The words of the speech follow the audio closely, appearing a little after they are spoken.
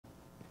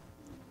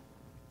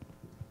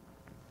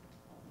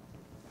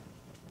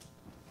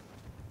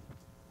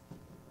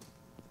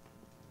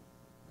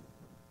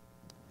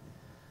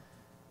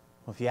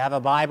If you have a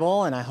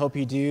Bible, and I hope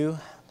you do,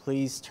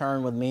 please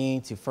turn with me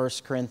to 1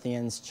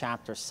 Corinthians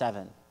chapter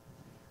 7.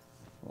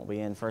 We'll be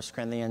in 1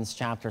 Corinthians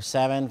chapter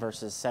 7,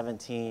 verses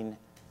 17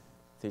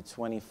 through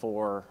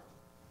 24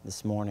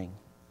 this morning.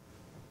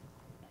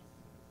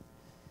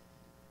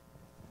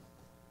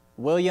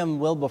 William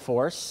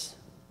Wilberforce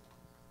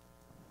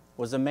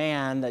was a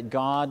man that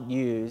God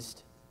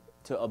used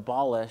to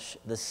abolish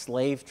the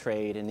slave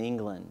trade in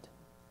England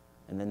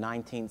in the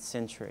 19th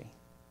century.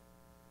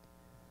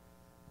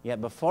 Yet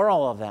before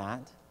all of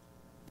that,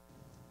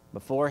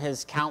 before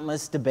his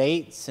countless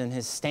debates and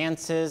his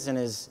stances and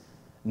his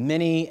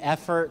many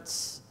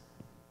efforts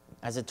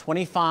as a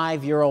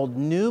 25-year-old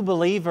new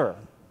believer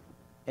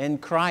in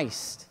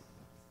Christ,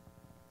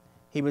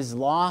 he was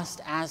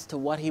lost as to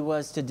what he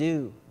was to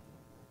do.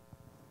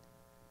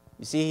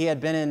 You see, he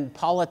had been in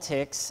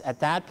politics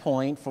at that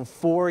point for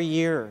 4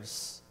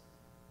 years,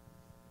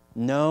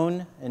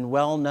 known and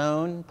well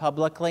known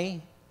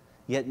publicly,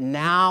 yet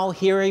now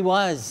here he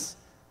was,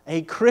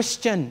 a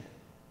Christian.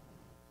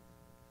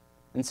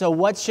 And so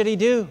what should he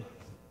do?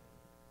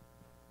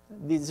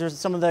 These are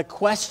some of the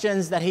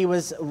questions that he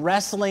was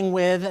wrestling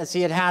with as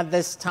he had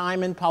this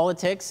time in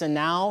politics, and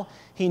now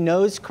he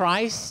knows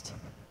Christ.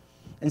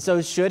 And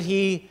so should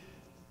he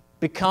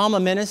become a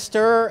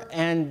minister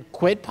and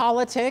quit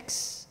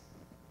politics?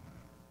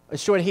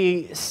 Should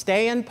he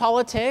stay in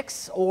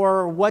politics,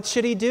 or what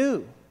should he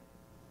do?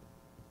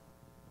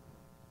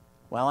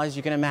 Well, as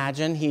you can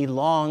imagine, he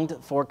longed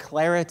for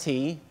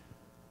clarity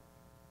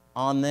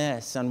on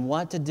this, on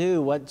what to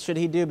do. What should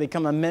he do?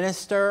 Become a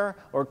minister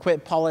or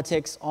quit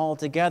politics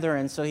altogether?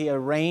 And so he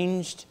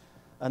arranged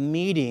a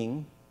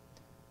meeting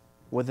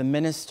with the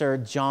minister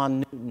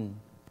John Newton.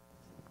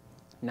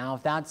 Now,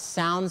 if that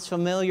sounds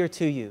familiar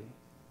to you,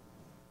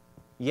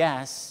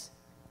 yes,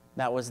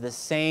 that was the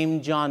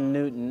same John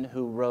Newton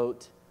who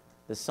wrote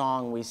the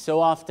song we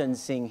so often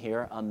sing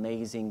here,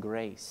 Amazing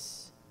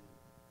Grace.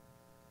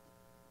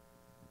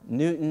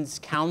 Newton's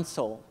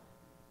counsel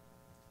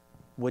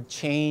would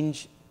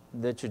change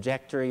the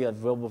trajectory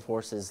of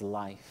Wilberforce's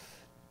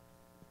life.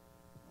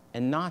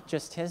 And not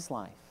just his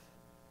life,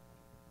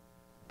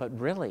 but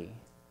really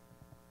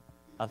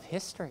of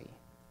history,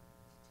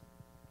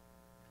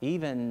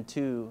 even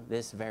to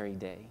this very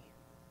day.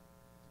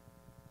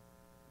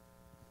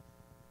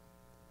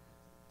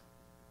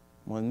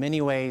 Well, in many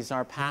ways,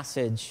 our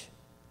passage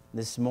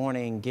this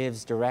morning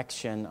gives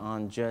direction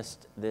on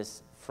just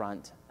this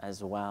front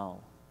as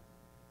well.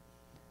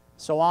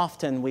 So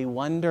often we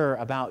wonder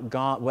about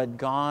God, what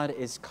God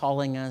is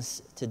calling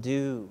us to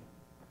do.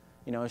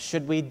 You know,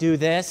 should we do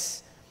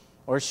this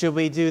or should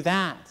we do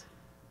that?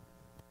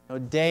 You know,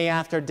 day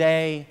after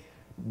day,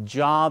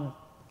 job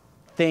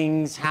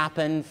things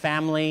happen,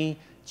 family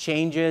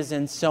changes,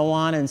 and so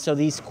on. And so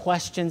these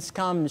questions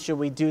come: should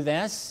we do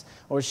this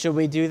or should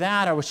we do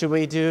that, or should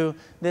we do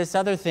this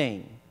other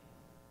thing?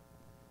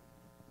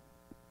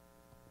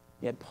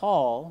 Yet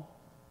Paul,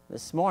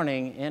 this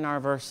morning, in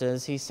our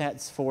verses, he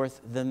sets forth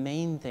the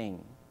main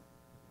thing,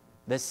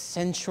 the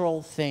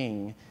central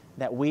thing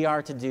that we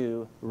are to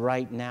do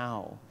right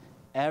now.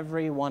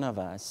 Every one of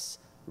us,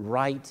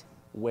 right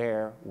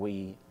where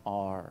we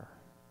are.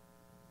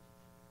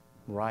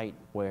 Right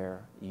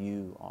where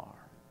you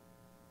are.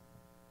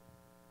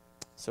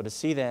 So to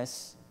see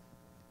this,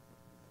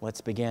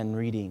 let's begin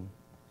reading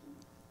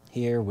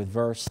here with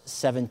verse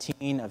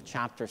 17 of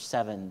chapter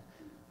 7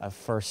 of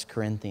 1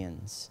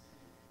 Corinthians.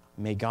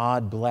 May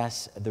God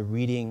bless the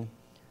reading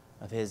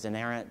of His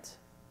inerrant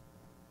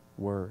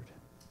word.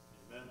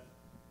 Amen.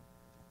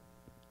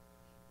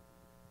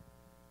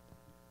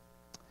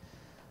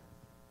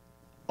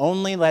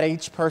 Only let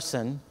each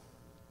person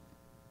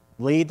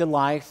lead the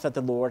life that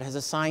the Lord has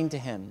assigned to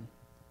him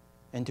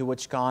and to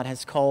which God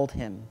has called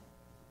him.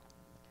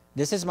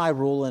 This is my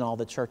rule in all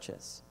the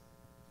churches.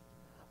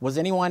 Was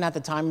anyone at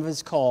the time of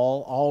his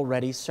call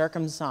already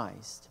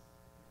circumcised?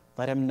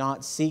 Let him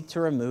not seek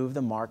to remove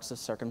the marks of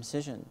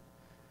circumcision.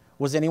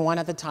 Was anyone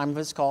at the time of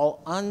his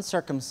call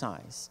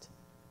uncircumcised?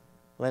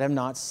 Let him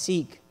not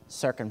seek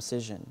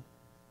circumcision.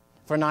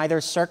 For neither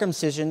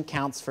circumcision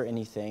counts for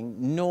anything,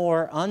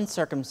 nor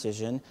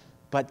uncircumcision,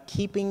 but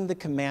keeping the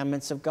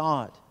commandments of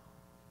God.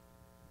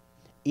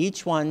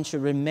 Each one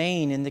should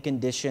remain in the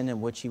condition in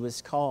which he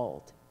was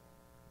called.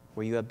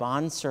 Were you a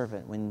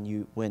bondservant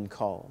when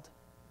called?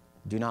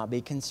 Do not be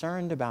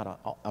concerned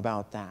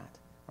about that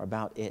or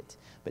about it.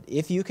 But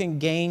if you can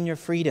gain your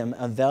freedom,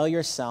 avail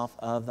yourself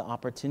of the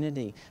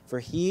opportunity.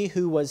 For he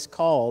who was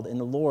called in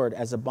the Lord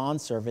as a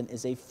bondservant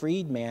is a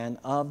freedman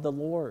of the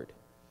Lord.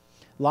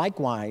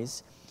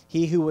 Likewise,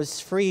 he who was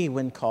free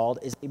when called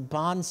is a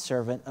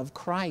bondservant of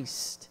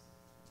Christ.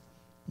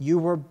 You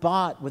were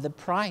bought with a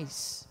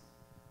price.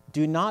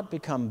 Do not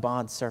become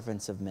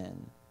bondservants of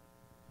men.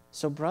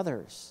 So,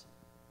 brothers,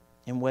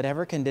 in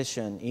whatever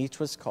condition each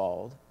was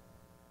called,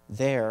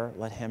 there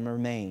let him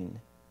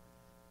remain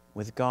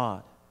with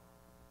God.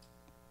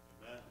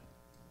 Amen.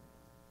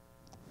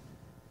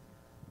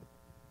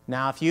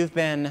 Now, if you've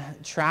been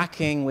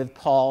tracking with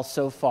Paul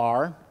so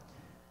far,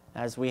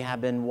 as we have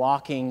been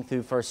walking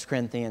through 1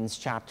 Corinthians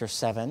chapter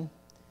 7,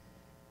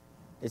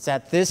 It's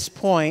at this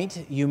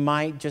point you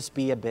might just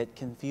be a bit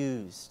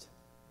confused.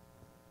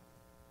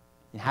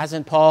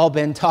 Hasn't Paul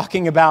been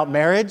talking about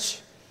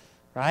marriage,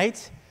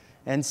 right?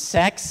 And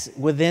sex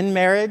within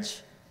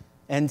marriage,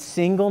 and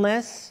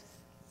singleness,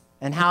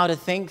 and how to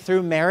think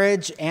through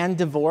marriage and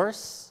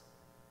divorce?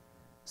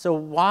 So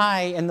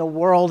why in the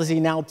world is he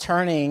now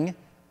turning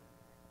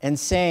and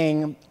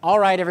saying, all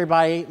right,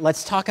 everybody,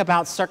 let's talk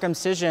about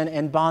circumcision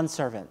and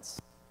bondservants?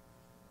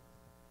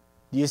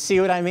 Do you see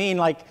what I mean?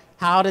 Like,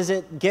 how does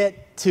it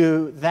get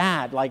to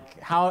that? Like,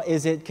 how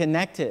is it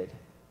connected?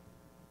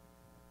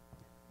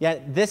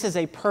 Yet this is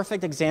a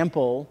perfect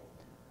example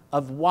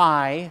of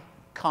why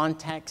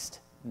context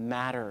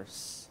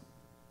matters.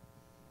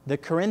 The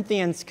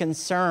Corinthians'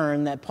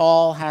 concern that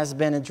Paul has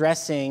been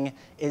addressing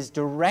is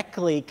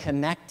directly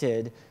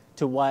connected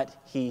to what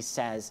he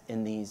says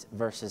in these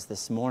verses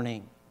this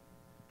morning.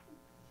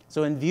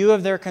 So in view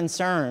of their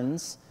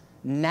concerns,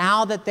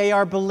 now that they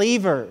are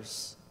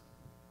believers,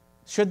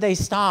 should they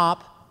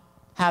stop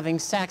having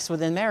sex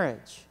within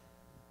marriage?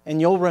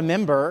 And you'll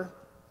remember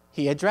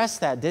he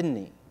addressed that, didn't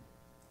he?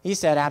 He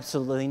said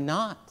absolutely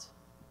not.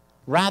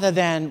 Rather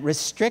than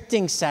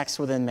restricting sex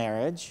within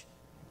marriage,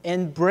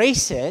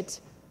 embrace it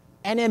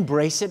and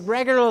embrace it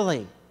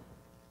regularly.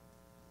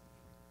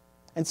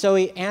 And so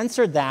he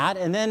answered that,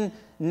 and then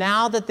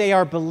now that they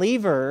are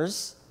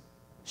believers,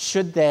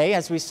 should they,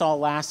 as we saw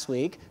last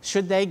week,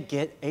 should they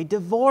get a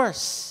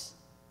divorce?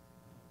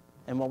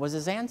 And what was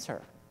his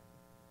answer?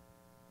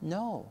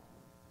 No.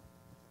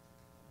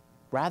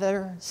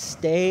 Rather,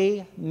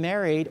 stay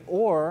married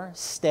or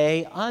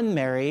stay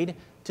unmarried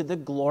to the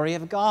glory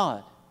of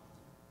God.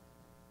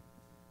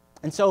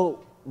 And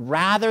so,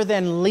 rather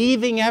than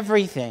leaving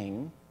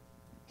everything,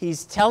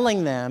 he's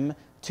telling them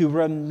to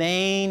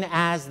remain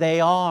as they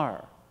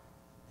are.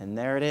 And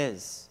there it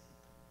is.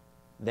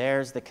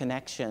 There's the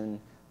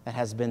connection that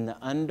has been the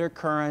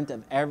undercurrent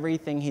of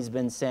everything he's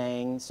been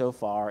saying so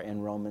far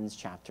in Romans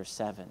chapter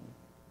 7.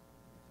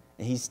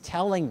 And he's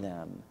telling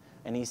them,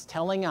 and he's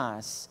telling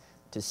us,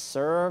 to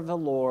serve the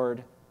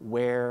Lord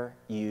where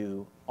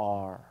you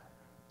are.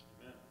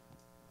 Amen.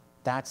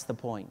 That's the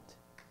point.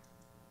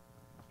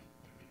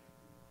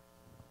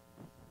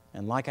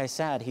 And like I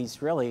said,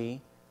 he's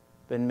really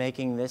been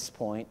making this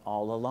point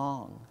all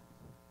along.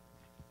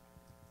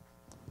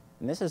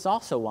 And this is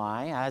also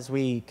why, as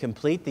we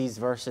complete these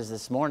verses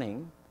this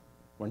morning,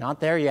 we're not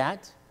there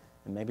yet,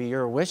 and maybe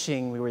you're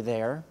wishing we were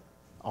there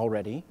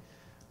already,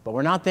 but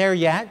we're not there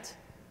yet.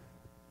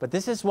 But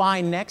this is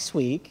why next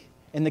week,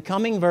 in the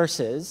coming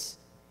verses,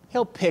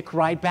 he'll pick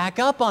right back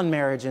up on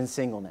marriage and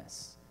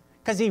singleness,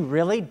 because he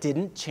really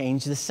didn't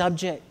change the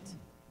subject.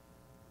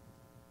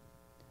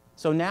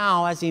 So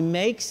now, as he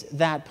makes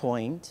that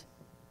point,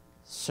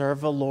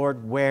 serve the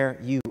Lord where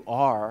you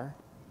are,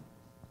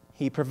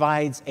 he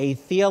provides a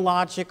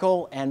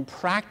theological and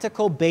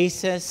practical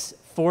basis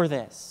for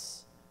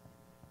this.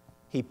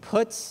 He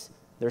puts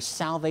their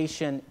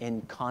salvation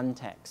in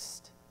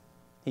context.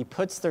 He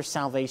puts their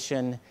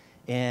salvation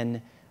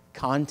in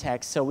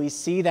context. So we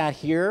see that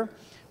here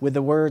with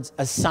the words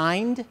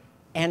assigned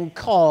and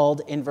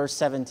called in verse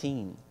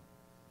 17.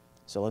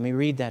 So let me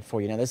read that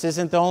for you. Now, this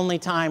isn't the only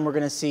time we're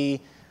going to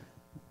see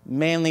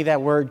mainly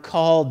that word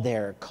called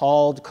there.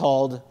 Called,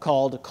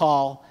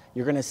 call.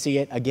 You're going to see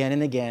it again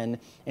and again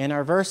in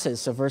our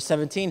verses. So verse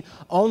 17,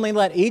 only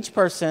let each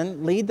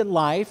person lead the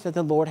life that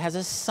the Lord has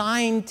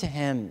assigned to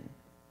him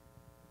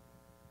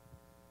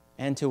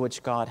and to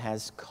which God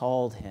has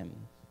called him.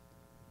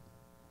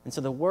 And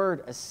so the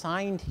word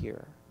assigned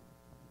here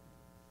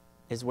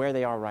is where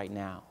they are right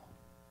now.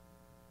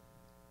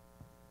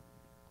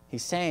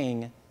 He's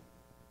saying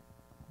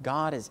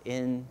God is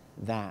in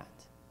that.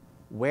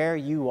 Where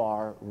you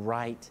are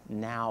right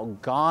now,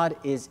 God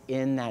is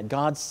in that.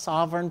 God's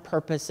sovereign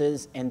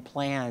purposes and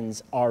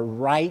plans are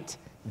right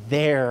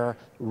there,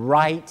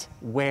 right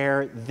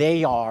where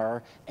they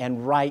are,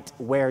 and right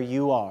where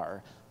you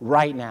are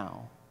right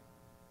now.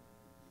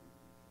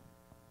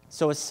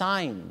 So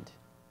assigned.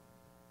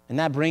 And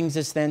that brings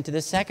us then to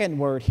the second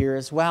word here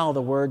as well,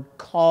 the word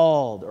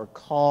called, or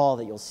call,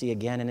 that you'll see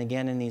again and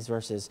again in these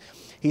verses.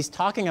 He's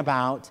talking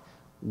about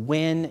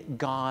when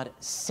God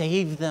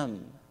saved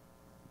them.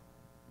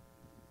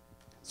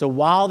 So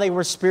while they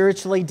were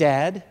spiritually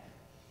dead,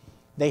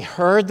 they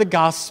heard the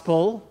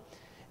gospel,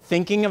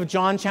 thinking of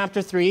John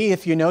chapter 3,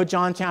 if you know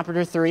John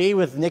chapter 3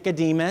 with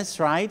Nicodemus,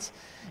 right?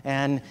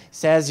 And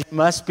says, you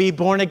must be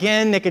born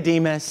again,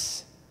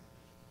 Nicodemus.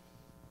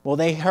 Well,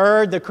 they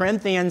heard, the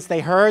Corinthians, they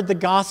heard the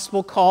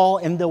gospel call,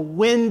 and the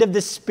wind of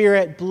the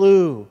Spirit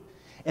blew,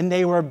 and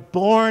they were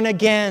born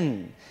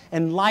again,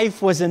 and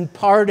life was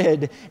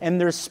imparted,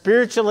 and their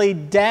spiritually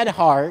dead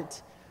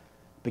heart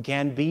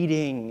began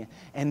beating,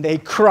 and they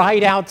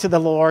cried out to the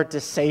Lord to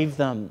save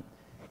them.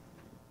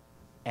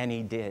 And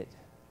he did.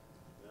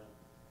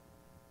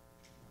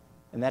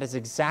 And that is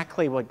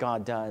exactly what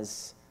God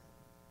does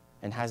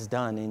and has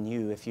done in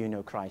you if you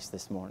know Christ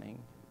this morning.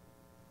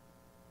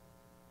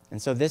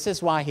 And so this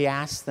is why he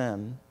asked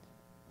them,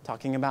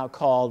 talking about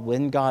called,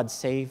 when God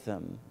saved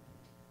them.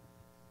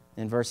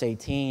 In verse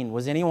 18,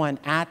 was anyone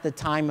at the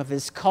time of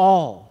his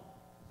call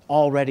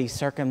already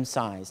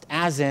circumcised?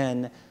 As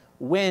in,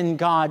 when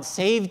God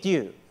saved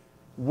you,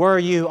 were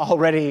you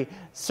already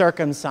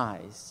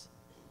circumcised?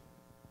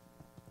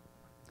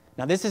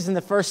 Now, this isn't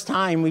the first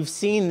time we've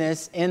seen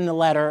this in the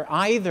letter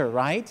either,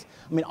 right?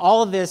 I mean,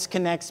 all of this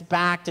connects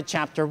back to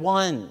chapter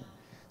 1.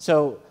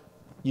 So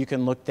you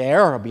can look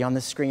there, or it'll be on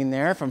the screen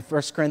there, from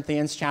 1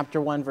 Corinthians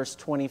chapter 1, verse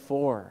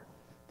 24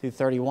 through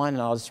 31,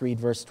 and I'll just read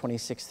verse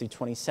 26 through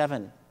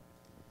 27.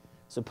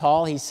 So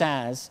Paul, he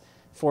says,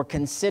 "For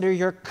consider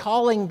your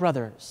calling,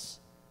 brothers.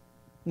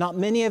 Not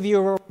many of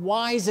you were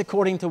wise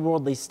according to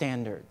worldly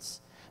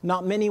standards.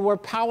 Not many were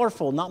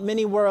powerful. Not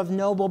many were of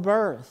noble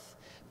birth.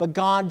 But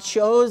God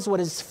chose what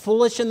is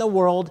foolish in the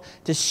world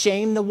to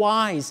shame the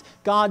wise.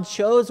 God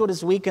chose what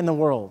is weak in the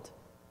world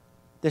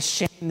to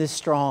shame the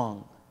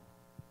strong."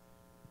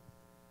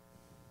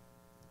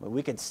 But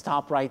we could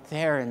stop right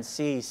there and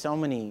see so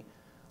many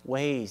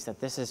ways that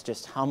this is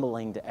just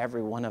humbling to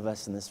every one of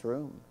us in this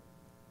room.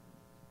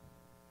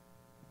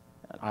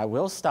 I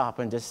will stop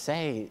and just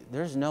say,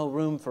 there's no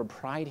room for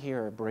pride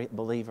here,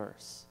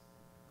 believers.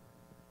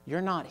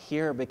 You're not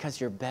here because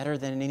you're better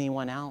than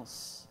anyone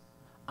else.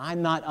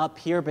 I'm not up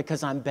here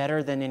because I'm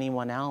better than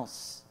anyone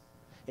else.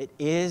 It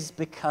is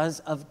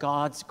because of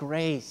God's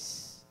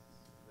grace.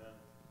 Amen.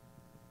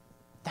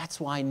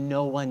 That's why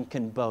no one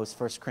can boast,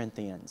 1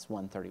 Corinthians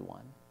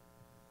 1:31.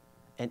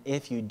 And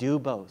if you do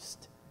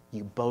boast,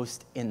 you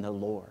boast in the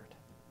Lord.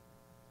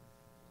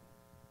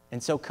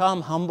 And so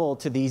come humble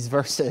to these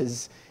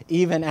verses,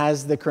 even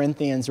as the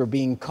Corinthians were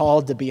being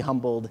called to be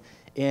humbled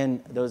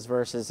in those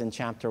verses in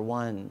chapter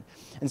 1.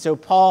 And so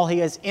Paul,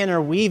 he is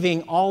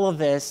interweaving all of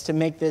this to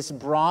make this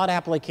broad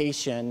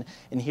application,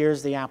 and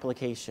here's the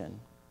application.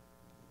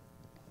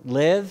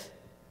 Live,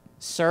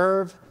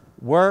 serve,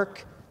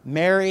 work,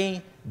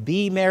 marry,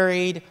 be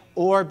married,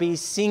 or be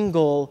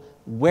single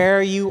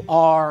where you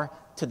are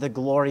to the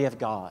glory of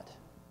God.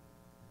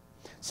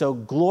 So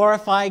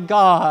glorify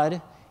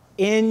God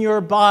in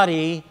your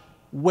body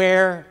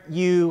where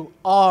you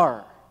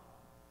are.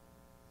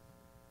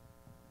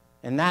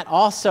 And that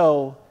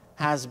also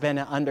has been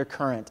an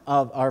undercurrent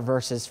of our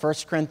verses.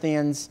 1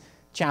 Corinthians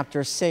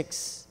chapter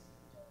 6,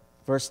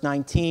 verse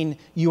 19,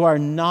 "You are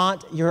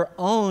not your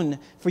own,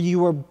 for you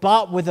were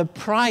bought with a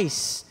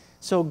price.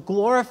 So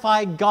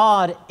glorify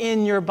God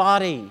in your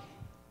body."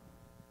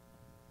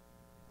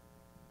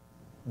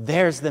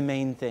 There's the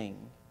main thing,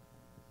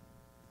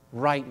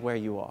 right where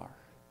you are.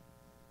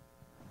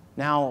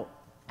 Now,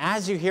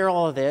 as you hear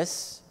all of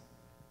this,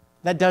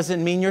 that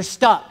doesn't mean you're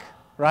stuck,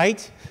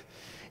 right?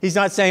 He's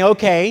not saying,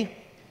 okay,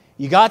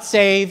 you got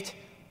saved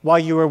while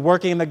you were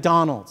working at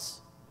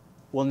McDonald's.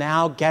 Well,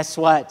 now, guess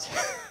what?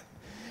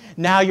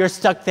 Now you're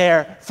stuck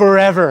there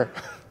forever.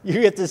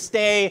 You get to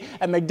stay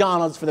at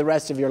McDonald's for the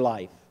rest of your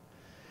life.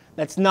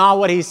 That's not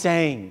what he's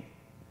saying.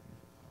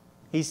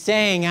 He's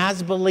saying,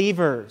 as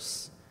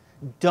believers,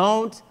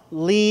 don't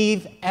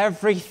leave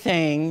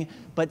everything,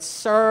 but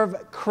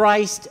serve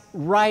Christ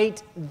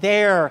right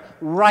there,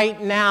 right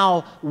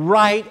now,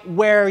 right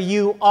where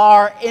you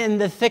are in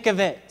the thick of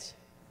it.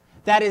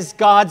 That is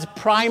God's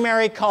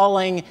primary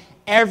calling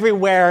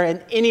everywhere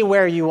and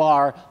anywhere you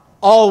are,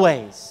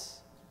 always.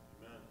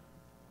 Amen.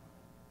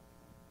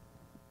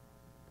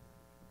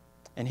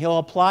 And he'll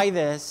apply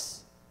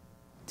this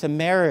to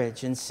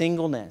marriage and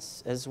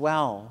singleness as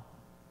well,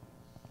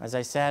 as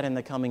I said in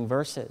the coming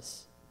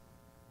verses.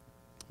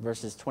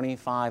 Verses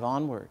 25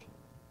 onward.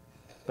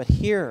 But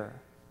here,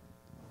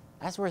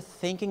 as we're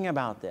thinking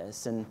about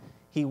this, and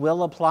he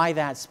will apply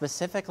that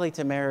specifically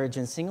to marriage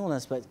and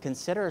singleness, but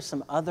consider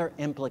some other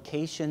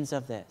implications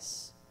of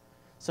this.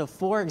 So,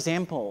 for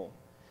example,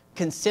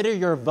 consider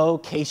your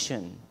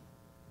vocation,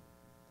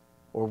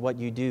 or what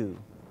you do,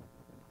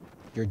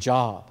 your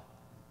job.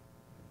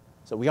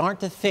 So we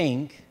aren't to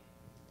think,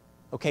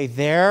 okay,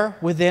 there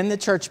within the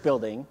church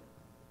building,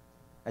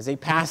 as a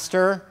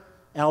pastor,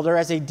 elder,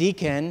 as a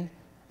deacon,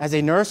 as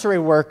a nursery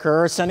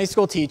worker, or Sunday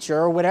school teacher,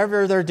 or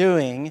whatever they're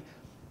doing,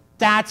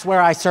 that's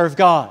where I serve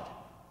God.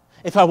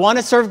 If I want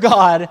to serve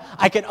God,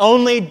 I can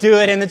only do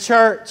it in the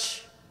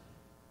church.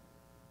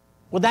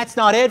 Well, that's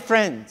not it,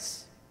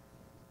 friends.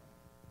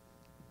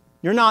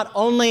 You're not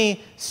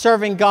only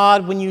serving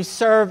God when you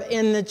serve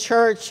in the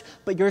church,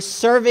 but you're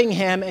serving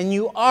Him, and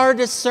you are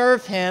to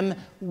serve Him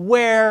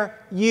where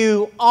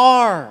you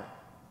are.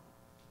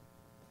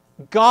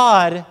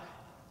 God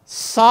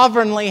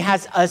sovereignly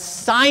has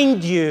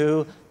assigned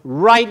you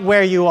right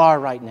where you are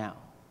right now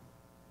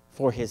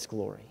for His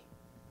glory.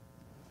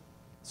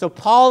 So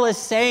Paul is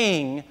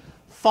saying,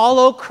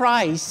 follow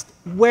Christ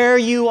where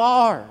you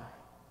are.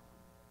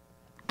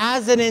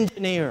 As an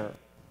engineer,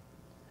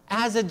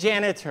 as a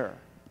janitor,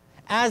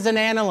 as an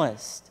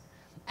analyst,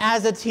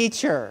 as a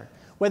teacher,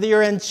 whether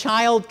you're in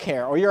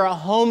childcare or you're a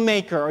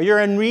homemaker or you're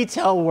in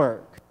retail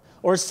work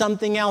or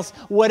something else,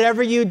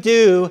 whatever you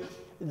do,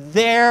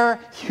 there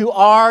you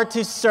are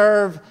to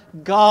serve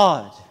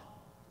God.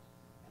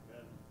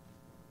 Amen.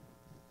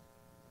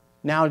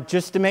 Now,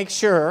 just to make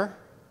sure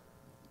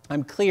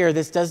I'm clear,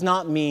 this does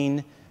not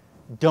mean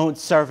don't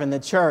serve in the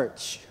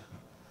church.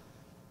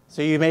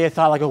 So you may have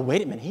thought like, oh,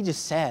 wait a minute, he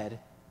just said,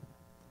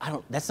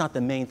 that's not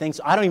the main thing.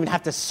 So I don't even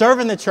have to serve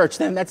in the church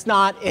then. That's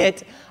not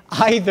it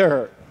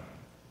either.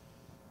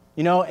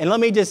 You know, and let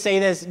me just say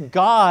this,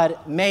 God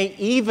may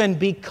even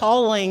be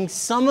calling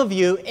some of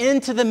you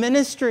into the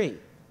ministry.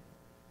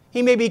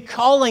 He may be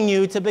calling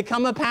you to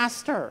become a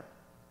pastor.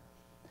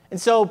 And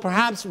so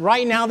perhaps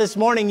right now this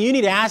morning you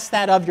need to ask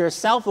that of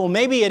yourself. Well,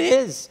 maybe it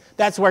is.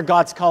 That's where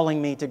God's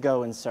calling me to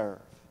go and serve.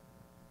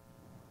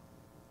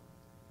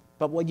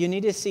 But what you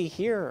need to see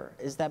here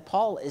is that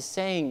Paul is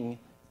saying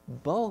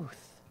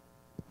both.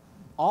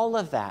 All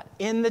of that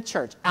in the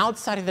church,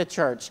 outside of the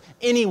church,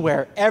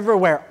 anywhere,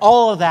 everywhere,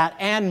 all of that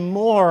and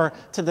more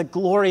to the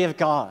glory of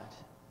God.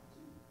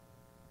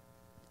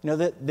 You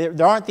know,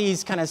 there aren't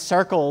these kind of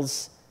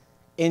circles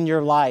in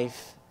your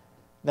life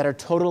that are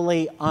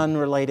totally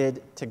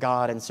unrelated to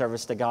God and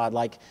service to God.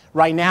 Like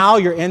right now,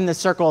 you're in the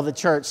circle of the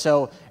church,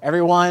 so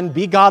everyone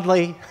be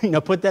godly,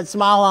 put that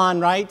smile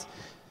on, right?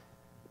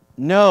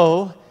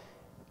 No.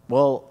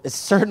 Well, it's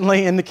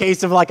certainly in the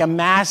case of like a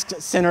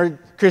mask-centered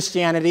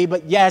Christianity,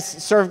 but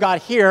yes, serve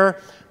God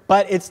here,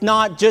 but it's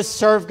not just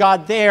serve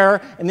God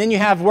there, and then you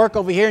have work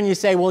over here, and you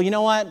say, well, you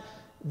know what?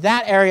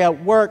 That area,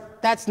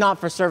 work, that's not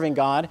for serving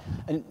God.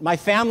 And my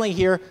family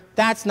here,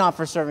 that's not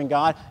for serving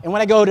God. And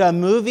when I go to a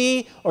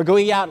movie or go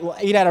eat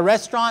at a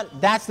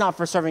restaurant, that's not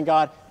for serving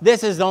God.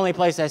 This is the only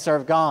place I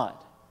serve God.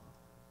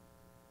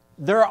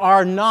 There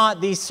are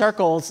not these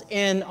circles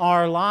in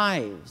our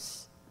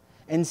lives.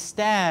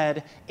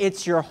 Instead,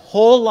 it's your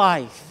whole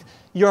life.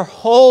 Your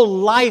whole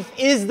life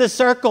is the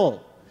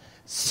circle.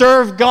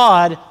 Serve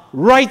God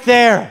right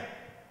there.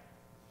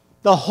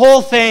 The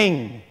whole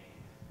thing.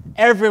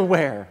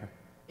 Everywhere.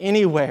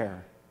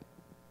 Anywhere.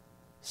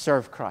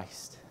 Serve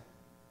Christ.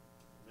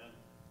 Amen.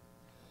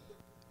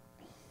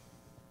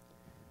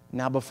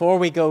 Now, before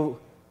we go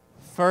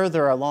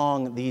further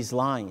along these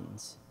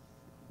lines,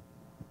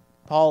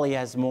 Paul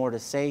has more to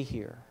say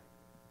here.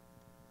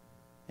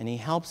 And he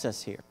helps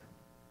us here.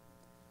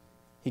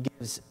 He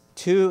gives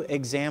two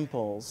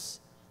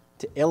examples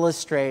to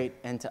illustrate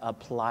and to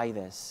apply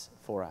this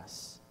for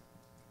us.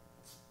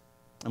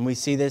 And we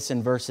see this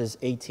in verses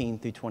 18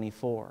 through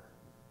 24.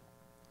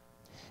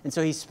 And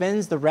so he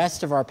spends the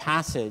rest of our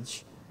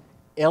passage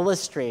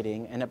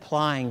illustrating and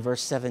applying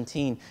verse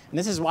 17. And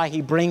this is why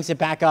he brings it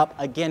back up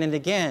again and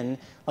again,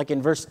 like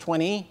in verse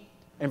 20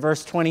 and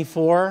verse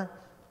 24,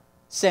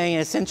 saying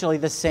essentially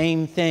the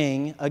same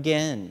thing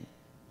again.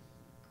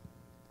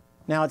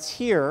 Now it's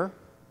here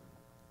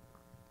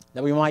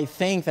that we might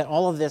think that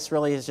all of this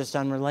really is just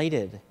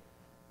unrelated.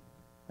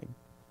 Like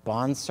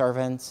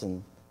bondservants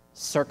and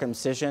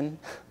circumcision.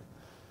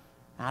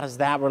 How does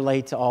that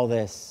relate to all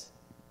this?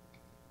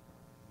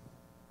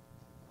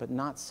 But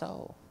not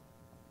so.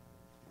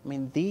 I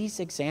mean,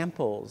 these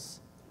examples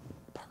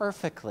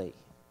perfectly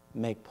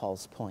make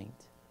Paul's point.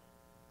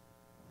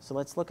 So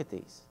let's look at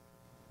these.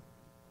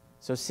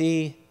 So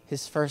see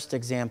his first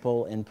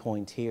example and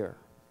point here.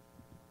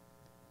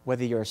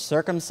 Whether you're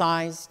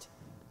circumcised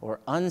or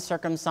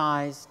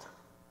uncircumcised,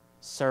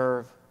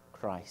 serve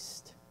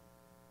Christ.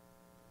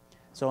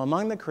 So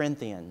among the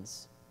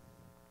Corinthians,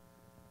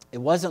 it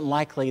wasn't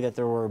likely that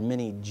there were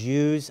many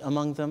Jews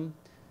among them.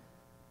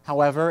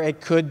 However,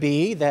 it could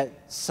be that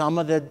some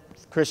of the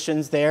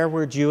Christians there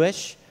were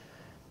Jewish,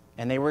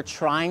 and they were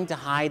trying to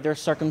hide their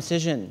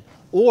circumcision.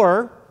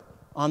 Or,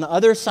 on the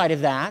other side of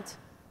that,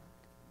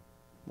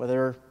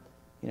 whether,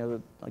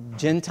 like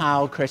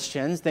Gentile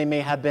Christians, they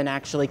may have been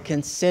actually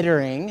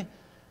considering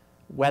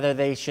whether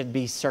they should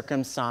be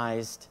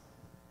circumcised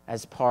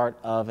as part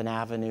of an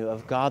avenue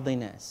of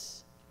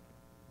godliness.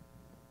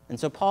 And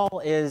so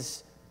Paul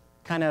is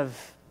kind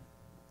of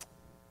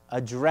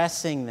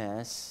addressing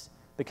this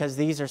because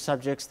these are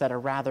subjects that are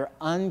rather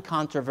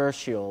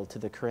uncontroversial to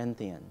the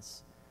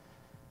Corinthians.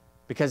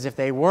 Because if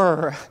they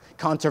were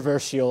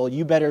controversial,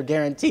 you better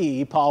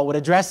guarantee Paul would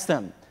address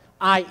them,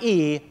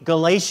 i.e.,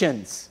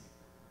 Galatians.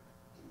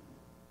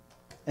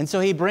 And so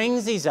he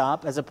brings these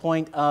up as a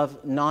point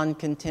of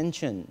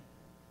non-contentious.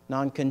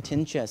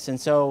 And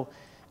so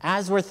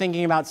as we're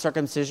thinking about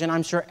circumcision,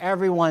 I'm sure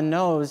everyone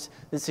knows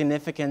the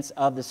significance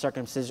of the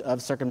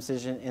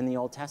circumcision in the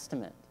Old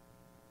Testament.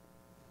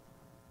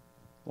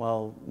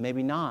 Well,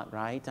 maybe not,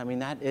 right? I mean,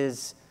 that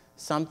is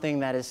something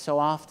that is so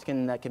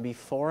often that can be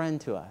foreign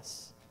to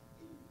us.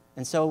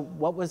 And so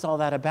what was all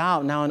that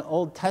about? Now, in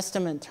Old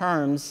Testament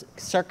terms,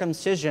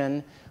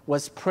 circumcision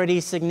was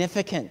pretty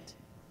significant.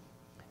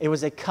 It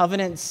was a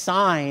covenant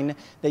sign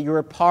that you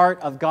were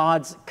part of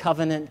God's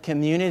covenant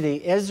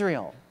community,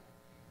 Israel.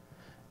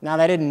 Now,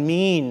 that didn't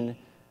mean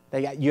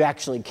that you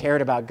actually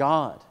cared about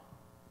God.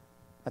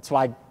 That's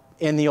why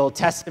in the Old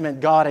Testament,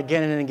 God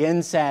again and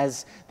again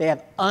says, they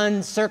have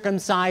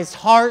uncircumcised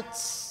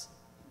hearts.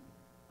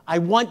 I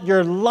want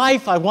your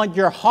life, I want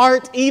your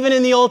heart, even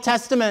in the Old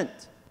Testament.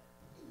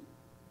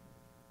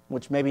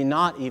 Which maybe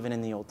not even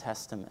in the Old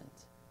Testament.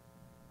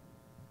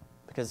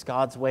 Because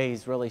God's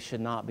ways really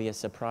should not be a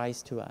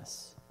surprise to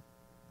us.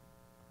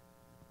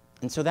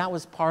 And so that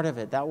was part of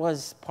it. That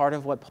was part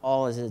of what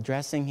Paul is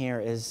addressing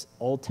here is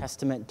Old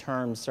Testament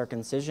term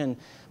circumcision.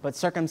 But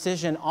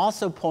circumcision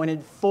also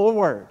pointed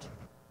forward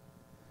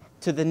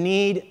to the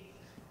need,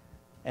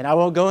 and I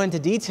won't go into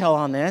detail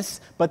on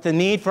this, but the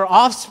need for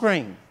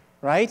offspring,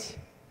 right?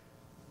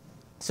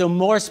 So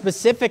more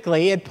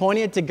specifically, it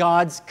pointed to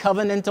God's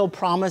covenantal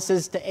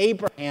promises to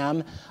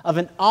Abraham of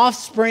an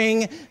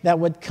offspring that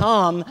would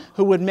come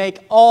who would make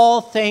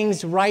all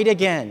things right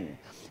again,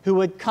 who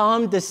would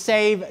come to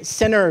save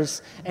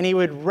sinners, and he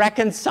would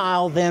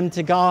reconcile them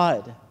to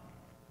God.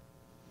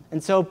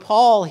 And so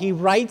Paul, he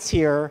writes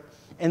here,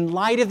 in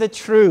light of the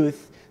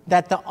truth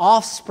that the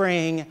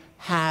offspring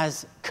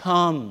has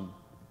come.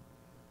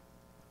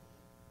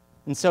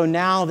 And so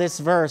now this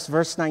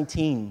verse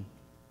 19,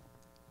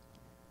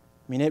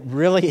 it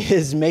really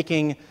is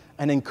making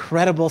an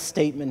incredible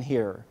statement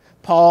here.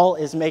 Paul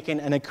is making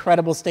an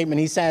incredible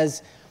statement. He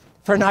says,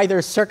 "For neither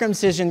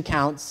circumcision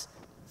counts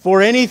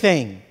for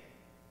anything,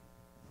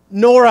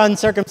 nor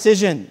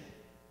uncircumcision."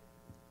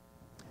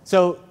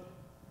 So,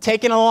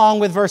 taken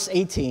along with verse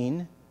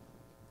 18,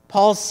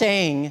 Paul's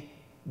saying,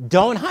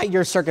 don't hide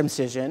your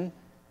circumcision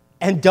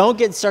and don't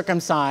get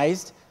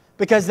circumcised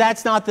because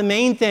that's not the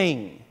main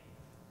thing.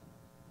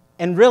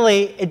 And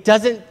really, it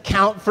doesn't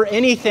count for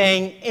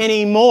anything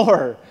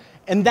anymore.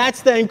 And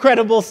that's the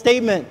incredible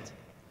statement.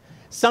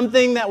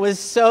 Something that was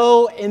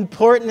so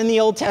important in the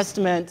Old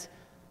Testament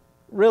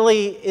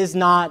really is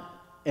not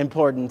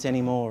important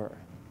anymore.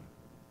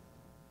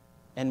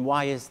 And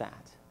why is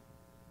that?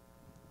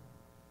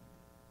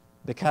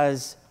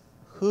 Because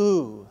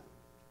who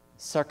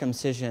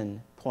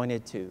circumcision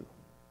pointed to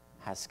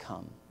has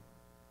come.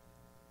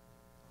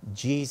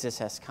 Jesus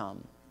has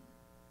come.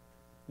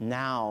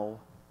 Now,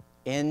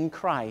 in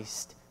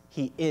Christ,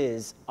 he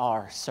is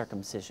our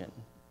circumcision.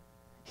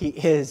 He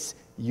is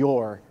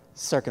your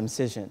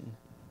circumcision.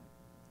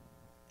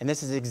 And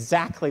this is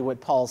exactly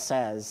what Paul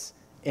says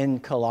in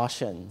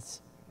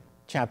Colossians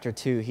chapter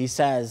 2. He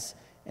says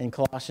in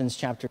Colossians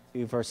chapter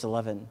 2, verse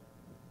 11,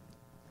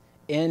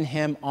 "In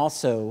him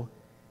also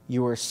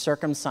you were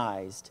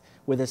circumcised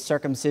with a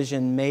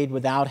circumcision made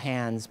without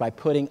hands by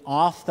putting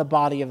off the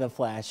body of the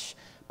flesh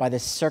by the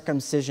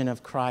circumcision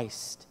of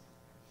Christ."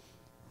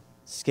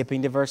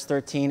 Skipping to verse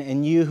 13,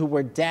 "And you who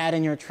were dead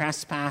in your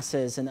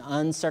trespasses and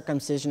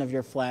uncircumcision of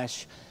your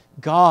flesh,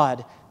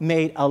 God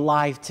made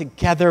alive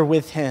together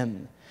with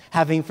him,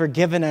 having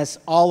forgiven us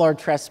all our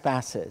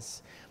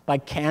trespasses by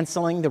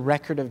canceling the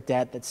record of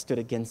debt that stood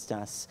against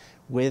us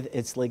with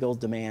its legal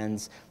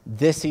demands.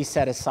 This he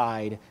set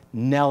aside,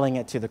 nailing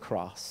it to the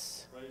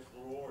cross." Praise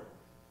the Lord.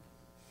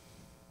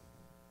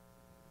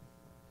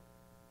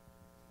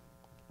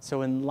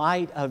 So in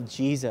light of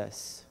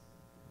Jesus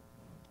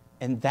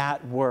and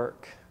that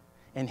work,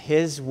 and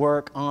his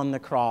work on the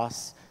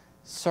cross,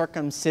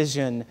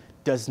 circumcision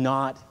does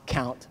not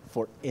count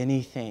for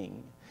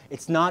anything.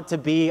 It's not to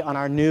be on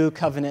our new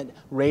covenant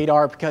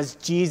radar because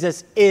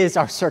Jesus is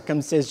our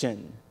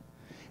circumcision.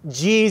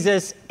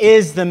 Jesus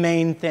is the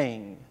main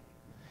thing.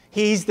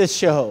 He's the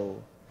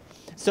show.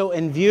 So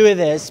in view of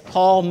this,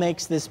 Paul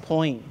makes this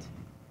point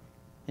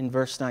in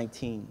verse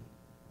 19.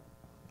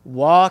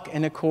 Walk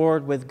in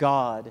accord with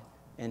God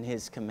and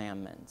his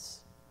commandments.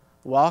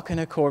 Walk in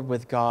accord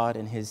with God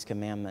and his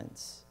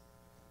commandments.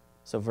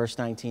 So verse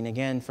 19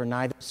 again, "For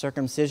neither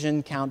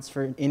circumcision counts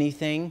for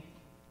anything,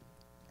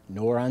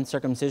 nor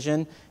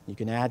uncircumcision," you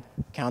can add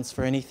counts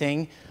for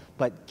anything,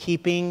 "but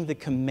keeping the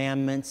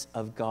commandments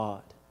of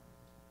God."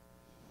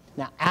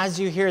 Now, as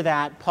you hear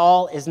that,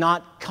 Paul is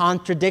not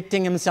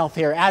contradicting himself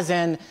here, as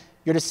in,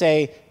 you're to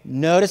say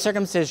no to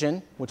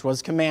circumcision, which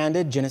was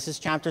commanded, Genesis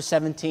chapter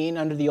 17,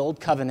 under the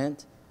old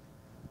covenant,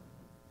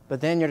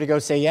 but then you're to go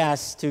say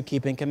yes to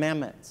keeping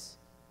commandments.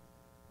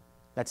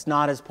 That's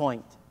not his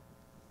point.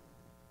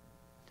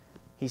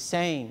 He's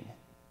saying,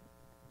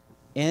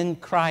 in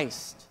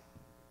Christ,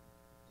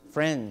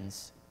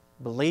 friends,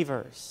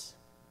 believers,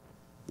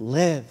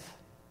 live.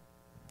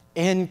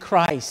 In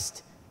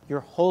Christ,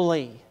 you're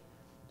holy,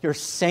 you're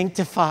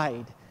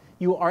sanctified,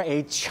 you are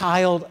a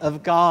child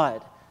of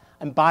God.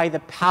 And by the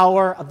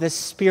power of the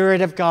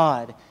Spirit of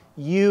God,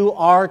 you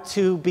are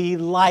to be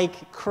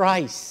like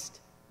Christ.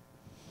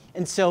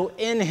 And so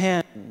in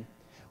him,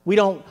 we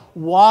don't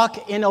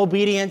walk in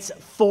obedience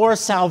for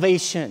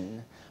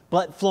salvation,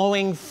 but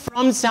flowing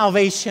from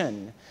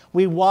salvation.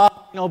 We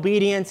walk in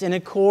obedience in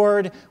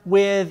accord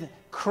with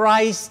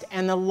Christ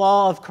and the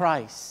law of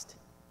Christ.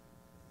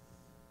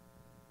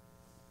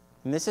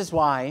 And this is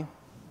why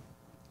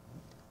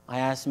I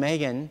asked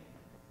Megan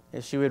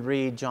if she would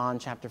read John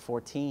chapter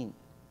 14.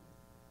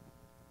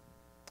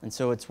 And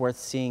so it's worth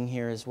seeing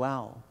here as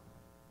well.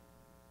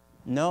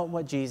 Note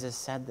what Jesus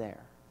said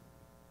there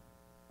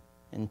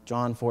in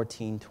John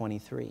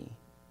 14:23.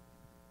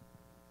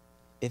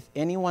 "If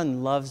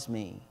anyone loves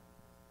me,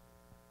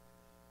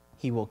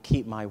 he will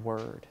keep my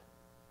word.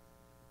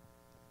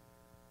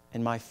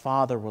 And my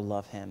Father will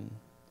love him,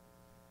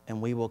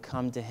 and we will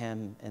come to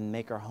him and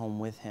make our home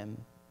with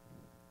him.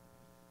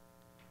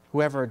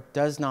 Whoever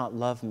does not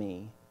love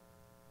me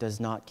does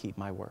not keep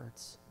my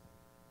words."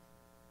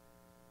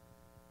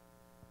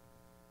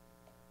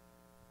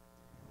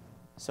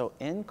 So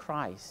in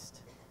Christ,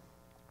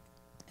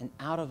 and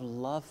out of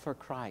love for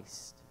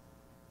Christ,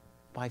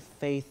 by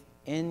faith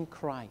in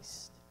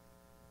Christ,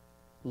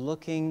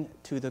 looking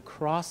to the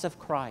cross of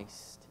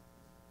Christ,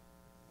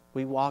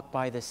 we walk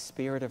by the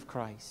Spirit of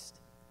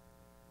Christ.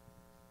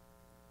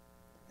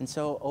 And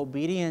so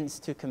obedience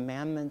to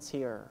commandments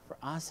here, for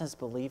us as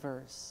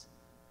believers,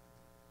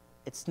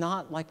 it's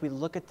not like we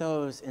look at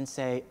those and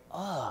say,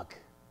 ugh.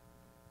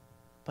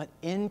 But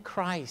in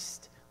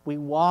Christ, we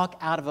walk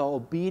out of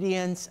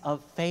obedience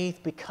of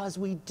faith because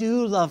we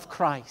do love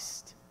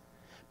Christ.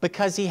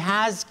 Because He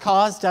has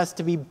caused us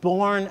to be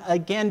born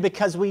again,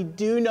 because we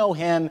do know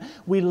Him,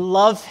 we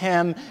love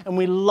Him, and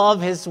we love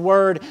His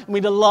Word, and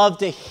we love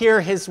to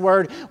hear His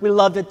Word, we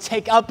love to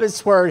take up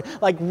His Word.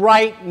 Like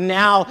right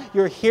now,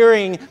 you're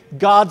hearing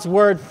God's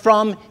Word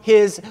from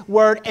His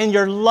Word, and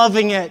you're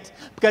loving it,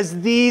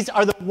 because these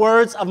are the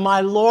words of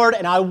my Lord,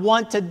 and I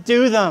want to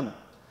do them.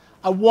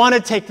 I want to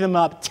take them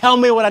up. Tell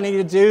me what I need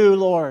to do,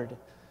 Lord,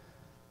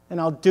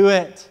 and I'll do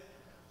it.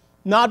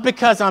 Not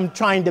because I'm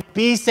trying to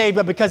be saved,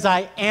 but because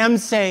I am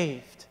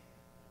saved.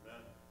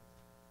 Amen.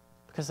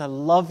 Because I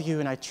love you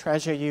and I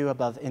treasure you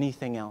above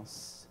anything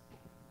else.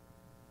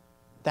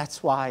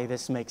 That's why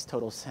this makes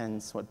total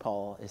sense, what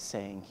Paul is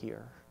saying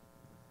here.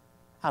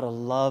 Out of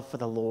love for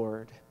the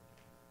Lord,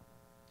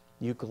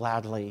 you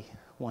gladly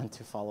want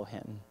to follow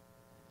Him.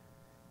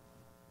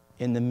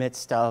 In the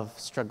midst of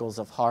struggles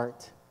of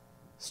heart,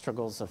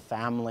 struggles of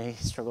family,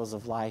 struggles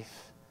of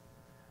life,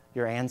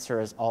 your answer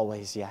is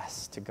always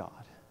yes to God.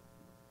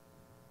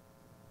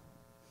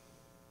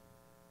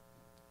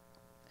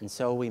 And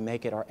so we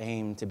make it our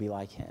aim to be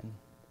like Him.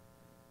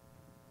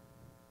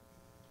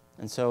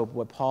 And so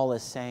what Paul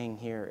is saying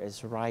here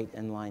is right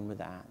in line with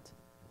that.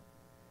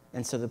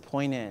 And so the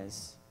point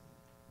is,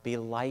 be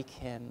like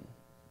Him,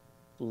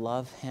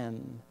 love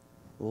Him,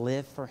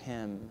 live for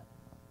Him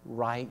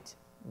right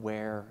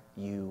where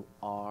you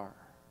are.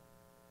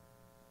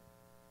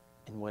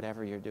 In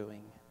whatever you're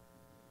doing,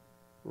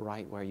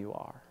 right where you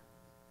are.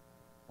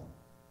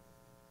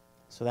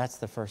 So that's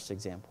the first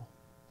example.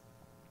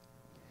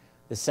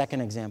 The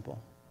second example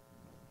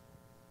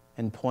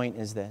and point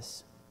is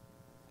this: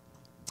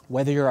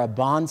 whether you're a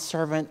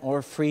bondservant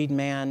or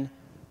freedman,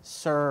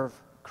 serve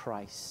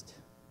Christ.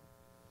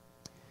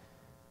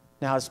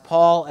 Now, as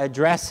Paul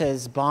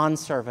addresses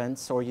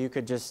bondservants, or you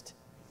could just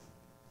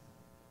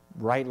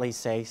rightly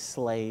say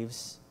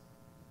slaves,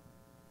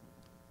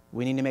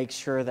 we need to make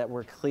sure that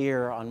we're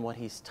clear on what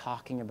he's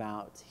talking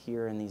about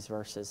here in these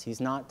verses. He's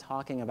not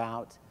talking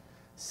about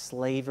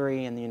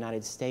slavery in the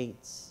United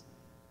States.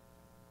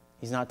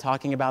 He's not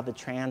talking about the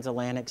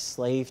transatlantic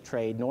slave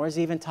trade, nor is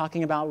he even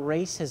talking about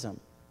racism.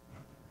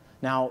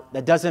 Now,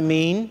 that doesn't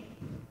mean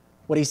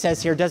what he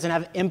says here doesn't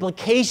have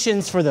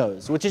implications for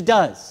those, which it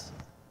does.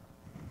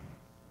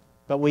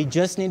 But we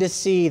just need to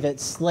see that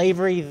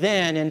slavery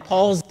then, in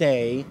Paul's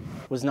day,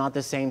 was not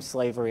the same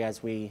slavery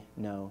as we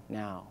know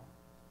now.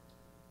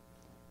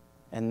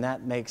 And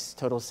that makes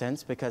total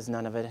sense because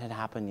none of it had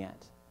happened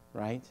yet,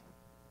 right?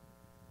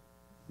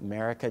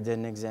 America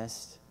didn't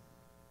exist.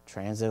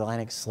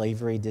 Transatlantic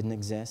slavery didn't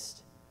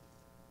exist.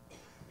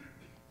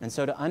 And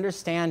so to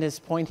understand his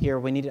point here,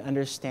 we need to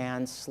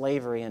understand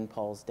slavery in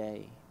Paul's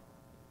day.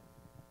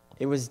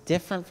 It was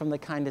different from the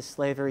kind of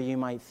slavery you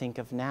might think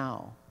of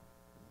now.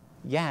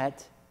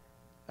 Yet,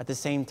 at the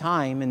same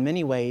time, in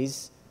many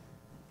ways,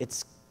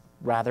 it's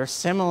rather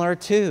similar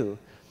too.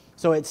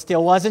 So it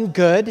still wasn't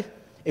good.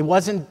 It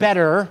wasn't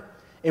better.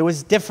 It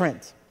was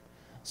different.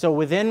 So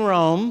within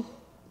Rome,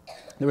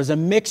 there was a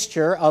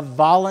mixture of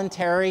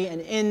voluntary and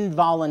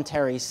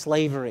involuntary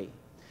slavery.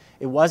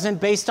 It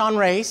wasn't based on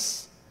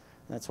race.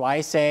 That's why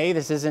I say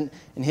this isn't,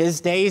 in his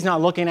day, he's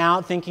not looking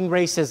out thinking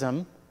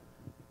racism.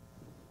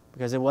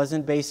 Because it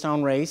wasn't based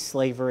on race,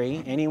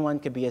 slavery. Anyone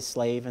could be a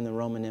slave in the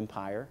Roman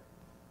Empire.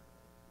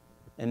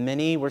 And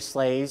many were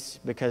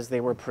slaves because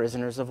they were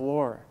prisoners of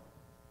war.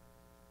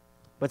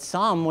 But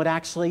some would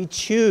actually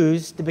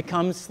choose to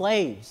become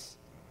slaves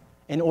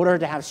in order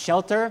to have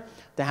shelter,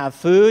 to have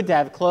food, to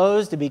have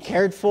clothes, to be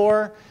cared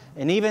for,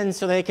 and even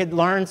so they could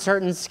learn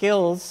certain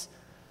skills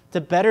to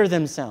better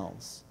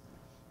themselves.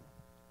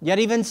 Yet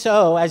even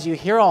so, as you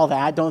hear all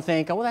that, don't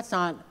think, oh, well,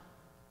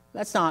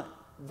 that's not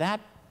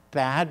that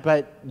bad,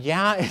 but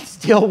yeah, it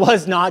still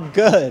was not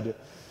good.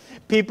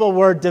 People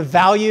were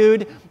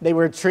devalued, they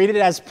were treated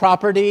as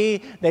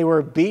property, they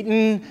were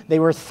beaten, they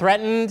were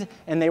threatened,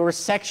 and they were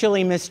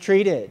sexually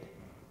mistreated.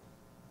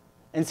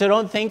 And so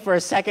don't think for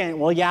a second,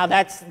 well, yeah,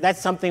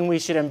 that's something we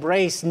should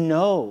embrace.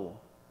 No.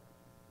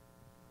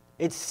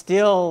 It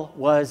still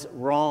was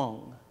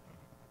wrong.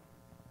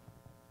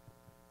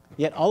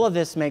 Yet all of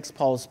this makes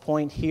Paul's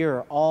point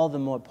here all the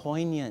more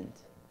poignant.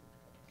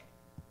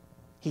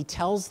 He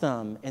tells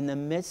them in the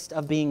midst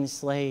of being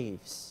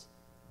slaves,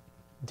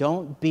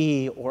 don't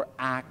be or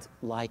act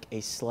like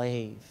a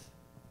slave.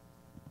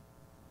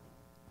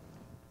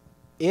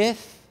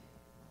 If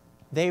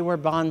they were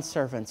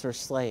bondservants or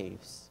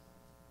slaves,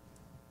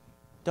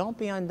 don't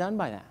be undone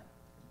by that.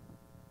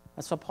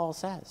 That's what Paul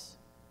says.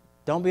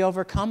 Don't be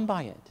overcome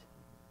by it.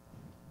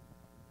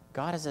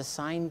 God has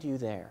assigned you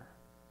there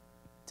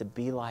to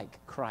be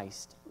like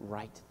Christ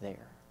right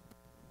there.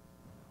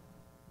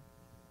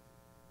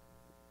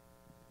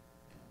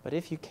 But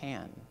if you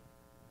can,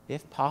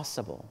 if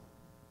possible,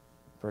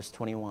 verse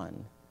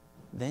 21,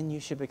 then you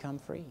should become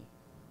free.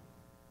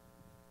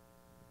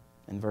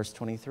 And verse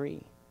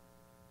 23,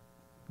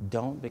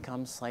 don't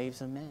become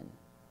slaves of men.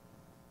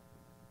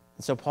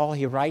 And so Paul,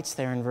 he writes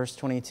there in verse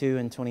 22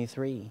 and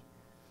 23,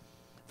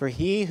 for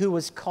he who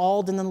was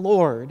called in the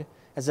Lord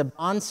as a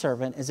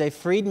bondservant is a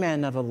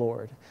freedman of the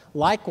Lord.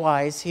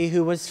 Likewise, he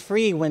who was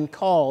free when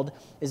called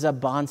is a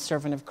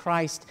bondservant of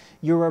Christ.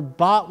 You were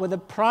bought with a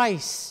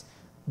price.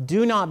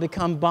 Do not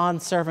become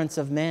bondservants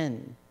of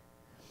men.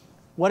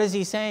 What is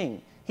he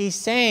saying? He's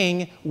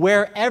saying,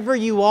 wherever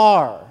you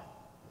are,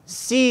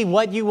 see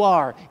what you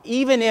are.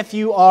 Even if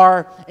you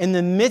are in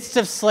the midst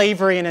of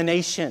slavery in a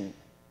nation,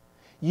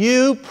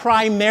 you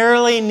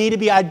primarily need to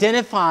be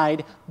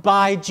identified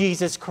by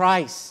Jesus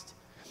Christ.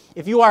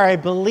 If you are a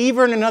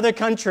believer in another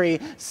country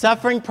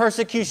suffering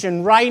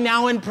persecution right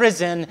now in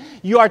prison,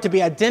 you are to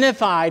be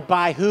identified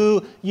by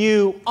who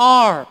you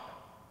are.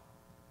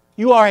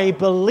 You are a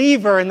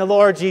believer in the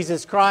Lord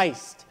Jesus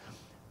Christ.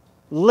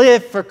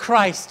 Live for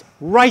Christ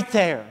right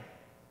there.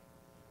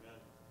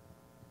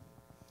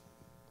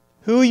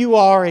 Who you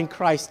are in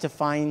Christ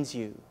defines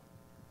you,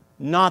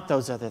 not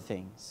those other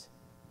things.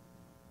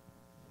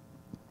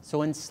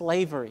 So in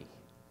slavery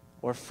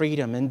or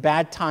freedom, in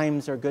bad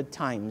times or good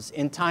times,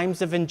 in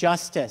times of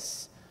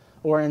injustice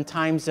or in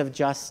times of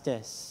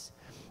justice,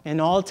 in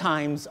all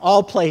times,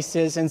 all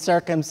places and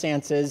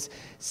circumstances,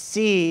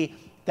 see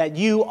that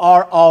you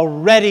are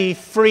already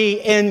free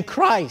in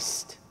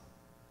Christ.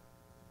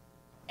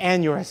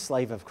 And you're a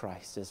slave of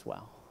Christ as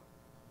well.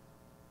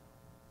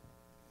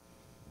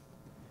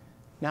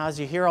 Now, as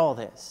you hear all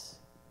this,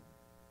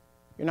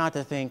 you're not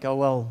to think, oh,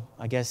 well,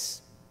 I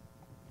guess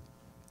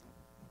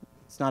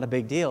it's not a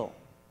big deal.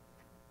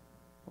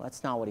 Well,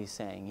 that's not what he's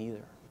saying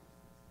either.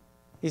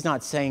 He's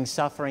not saying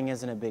suffering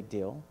isn't a big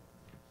deal.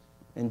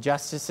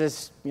 Injustice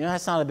is,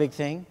 that's not a big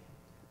thing.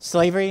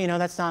 Slavery,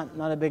 that's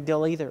not a big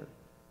deal either.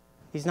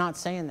 He's not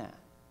saying that.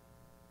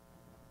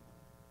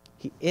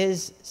 He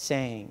is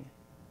saying,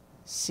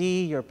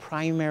 see your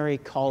primary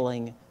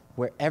calling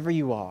wherever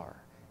you are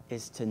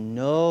is to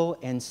know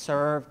and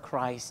serve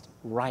Christ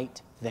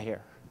right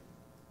there.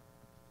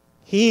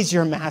 He's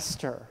your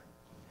master.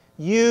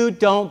 You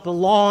don't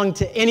belong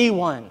to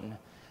anyone.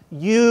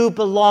 You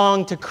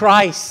belong to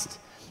Christ.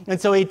 And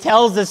so he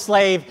tells the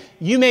slave,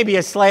 you may be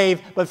a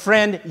slave, but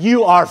friend,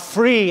 you are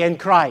free in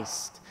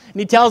Christ. And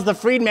he tells the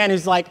freedman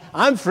who's like,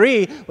 I'm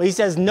free. Well, he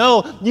says,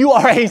 no, you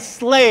are a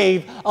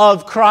slave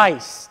of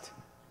Christ.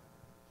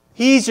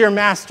 He's your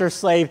master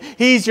slave.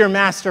 He's your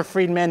master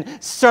freedman.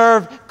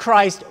 Serve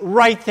Christ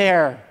right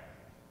there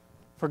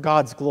for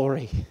God's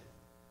glory.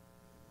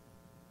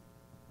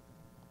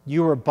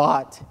 You were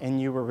bought and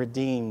you were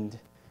redeemed.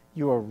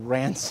 You were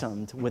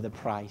ransomed with a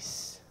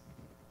price.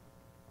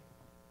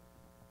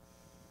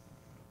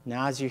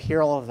 Now, as you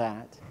hear all of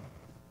that,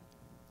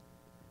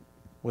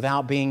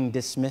 without being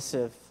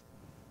dismissive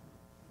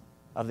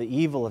of the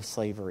evil of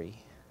slavery,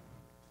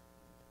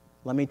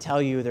 let me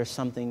tell you there's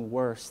something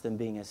worse than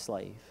being a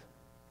slave.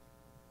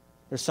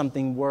 There's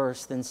something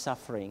worse than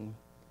suffering.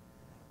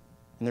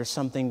 And there's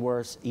something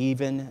worse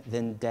even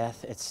than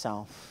death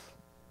itself.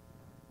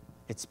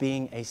 It's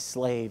being a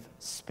slave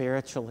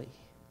spiritually.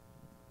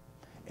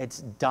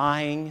 It's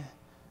dying,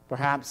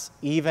 perhaps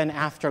even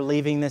after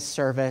leaving this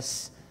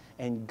service,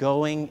 and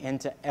going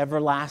into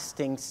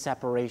everlasting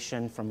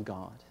separation from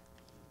God.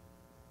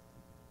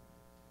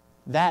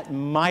 That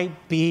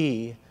might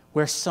be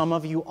where some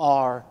of you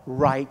are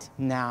right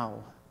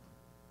now.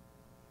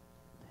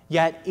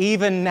 Yet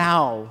even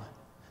now,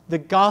 the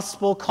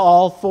gospel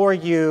call for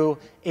you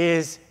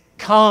is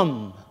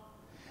come.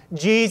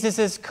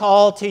 Jesus'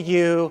 call to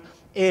you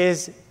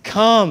is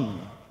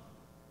come.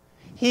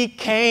 He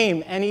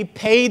came and He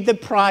paid the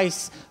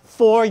price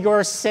for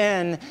your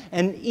sin.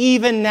 And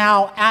even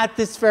now, at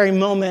this very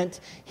moment,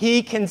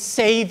 He can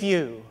save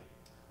you.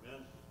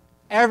 Amen.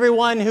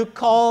 Everyone who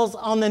calls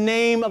on the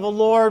name of the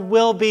Lord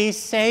will be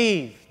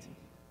saved. Amen.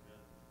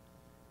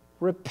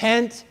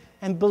 Repent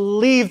and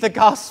believe the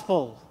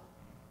gospel.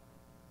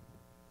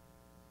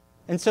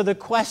 And so the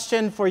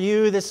question for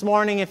you this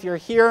morning, if you're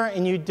here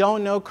and you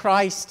don't know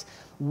Christ,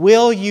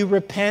 will you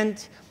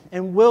repent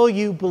and will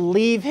you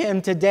believe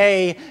Him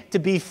today to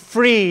be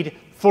freed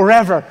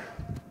forever?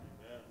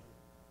 Amen.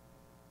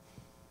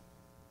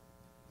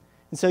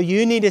 And so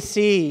you need to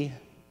see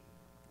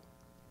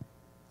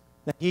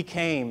that He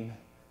came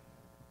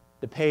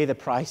to pay the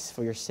price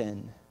for your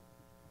sin.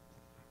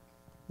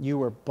 You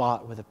were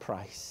bought with a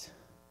price.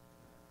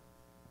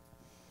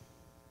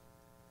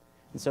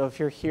 And so if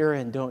you're here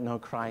and don't know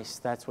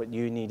Christ, that's what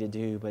you need to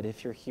do. But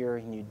if you're here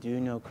and you do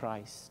know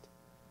Christ,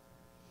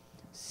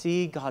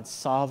 see God's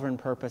sovereign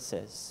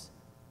purposes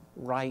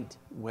right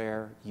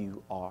where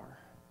you are.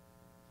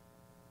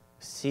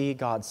 See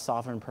God's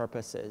sovereign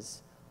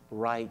purposes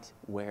right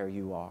where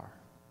you are.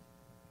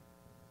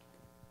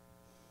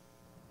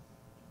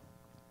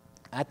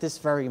 at this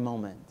very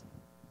moment,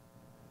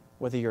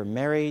 whether you're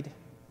married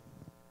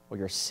or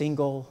you're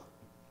single,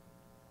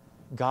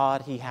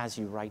 God, He has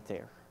you right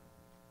there.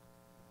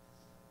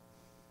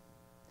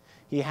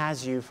 He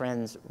has you,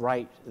 friends,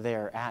 right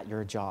there at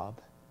your job.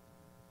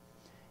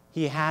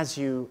 He has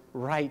you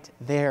right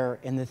there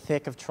in the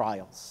thick of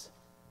trials,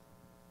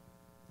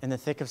 in the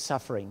thick of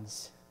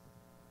sufferings.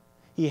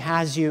 He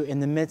has you in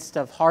the midst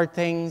of hard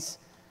things,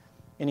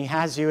 and He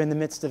has you in the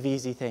midst of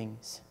easy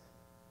things.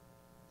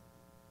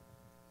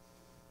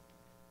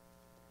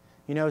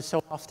 You know,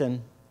 so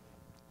often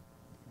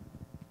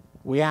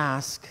we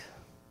ask,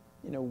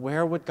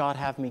 where would God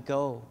have me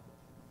go?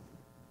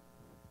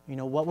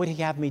 What would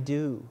He have me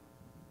do?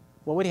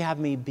 What would He have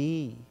me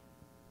be?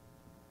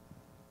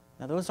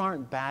 Now, those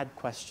aren't bad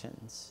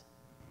questions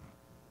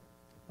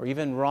or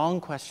even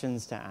wrong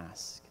questions to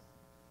ask.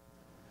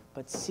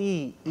 But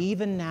see,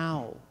 even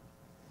now,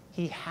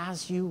 He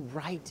has you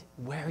right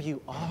where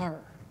you are.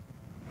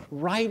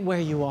 Right where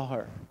you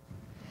are.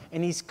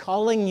 And He's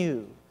calling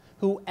you,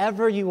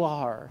 whoever you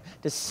are,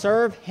 to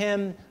serve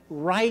Him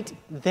right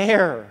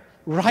there,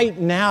 right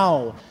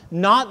now,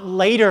 not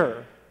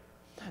later.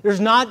 You're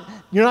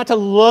not to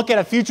look at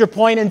a future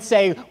point and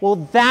say, well,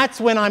 that's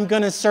when I'm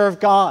going to serve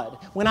God.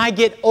 When I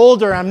get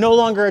older, I'm no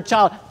longer a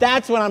child.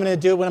 That's what I'm going to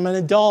do when I'm an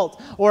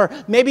adult. Or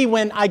maybe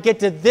when I get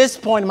to this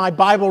point in my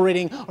Bible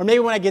reading, or maybe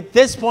when I get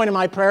this point in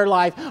my prayer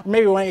life, or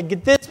maybe when I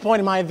get this point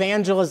in my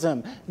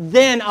evangelism,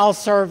 then I'll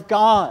serve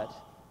God.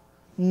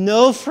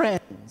 No,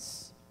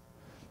 friends.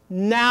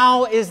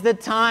 Now is the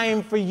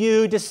time for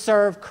you to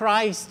serve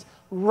Christ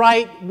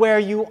right where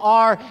you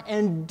are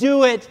and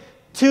do it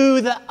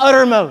to the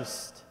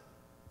uttermost.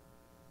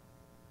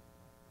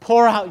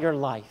 Pour out your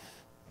life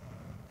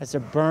as a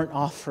burnt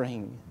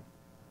offering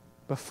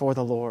before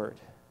the Lord.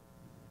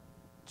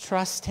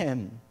 Trust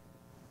Him,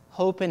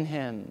 hope in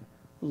Him,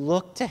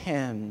 look to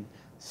Him,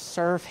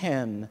 serve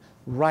Him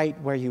right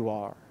where you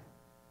are.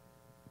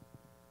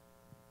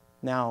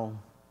 Now,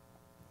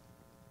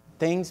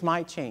 things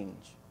might change.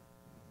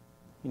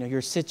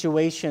 Your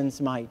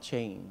situations might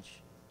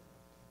change.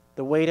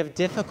 The weight of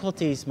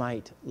difficulties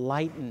might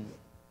lighten.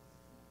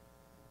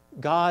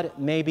 God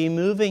may be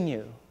moving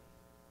you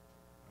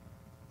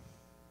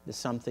to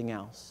something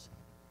else.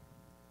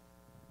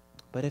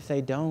 But if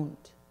they don't,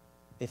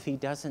 if He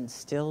doesn't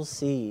still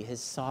see His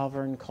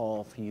sovereign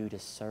call for you to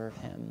serve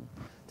Him,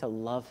 to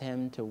love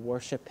Him, to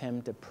worship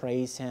Him, to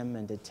praise Him,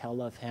 and to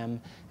tell of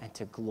Him, and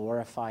to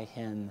glorify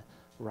Him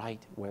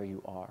right where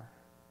you are.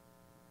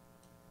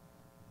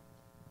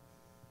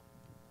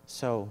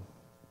 So,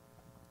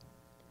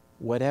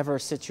 whatever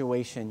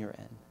situation you're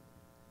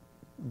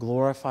in,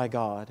 glorify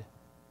God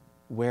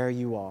where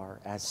you are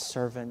as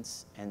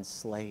servants and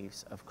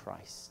slaves of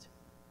Christ.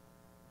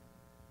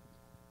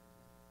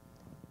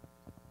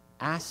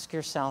 Ask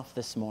yourself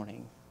this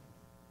morning,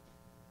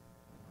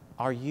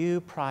 are you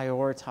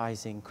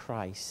prioritizing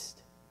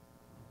Christ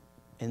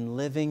in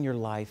living your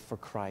life for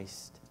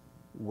Christ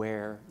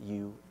where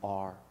you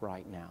are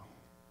right now?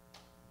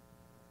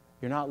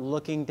 You're not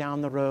looking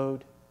down the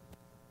road.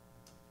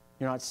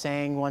 You're not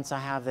saying, once I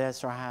have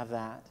this or I have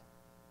that.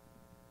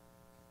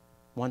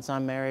 Once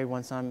I'm married,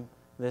 once I'm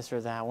this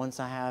or that, once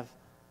I have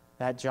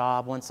that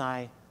job, once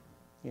I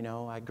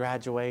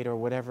graduate or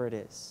whatever it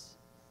is.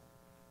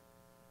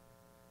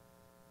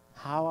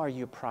 How are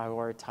you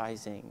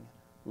prioritizing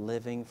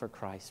living for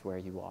Christ where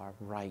you are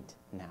right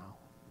now?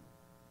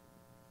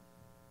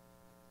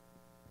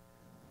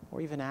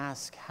 Or even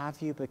ask,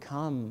 have you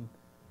become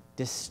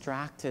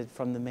distracted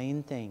from the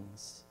main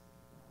things?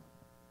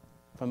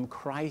 From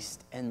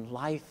Christ and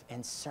life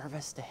and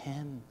service to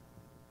Him?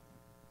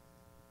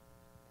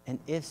 And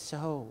if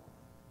so,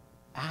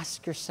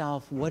 ask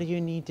yourself, what do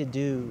you need to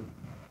do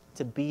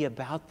to be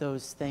about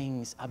those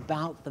things,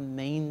 about the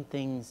main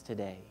things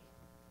today?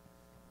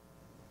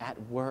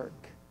 At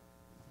work,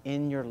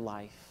 in your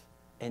life,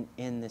 and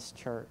in this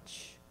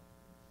church.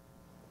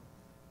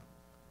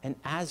 And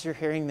as you're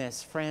hearing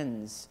this,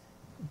 friends,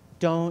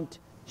 don't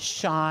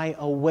shy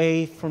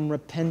away from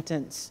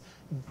repentance.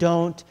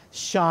 Don't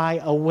shy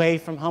away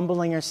from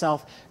humbling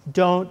yourself.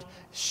 Don't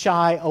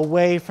shy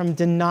away from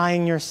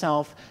denying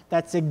yourself.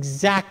 That's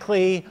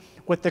exactly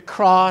what the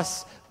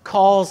cross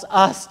calls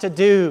us to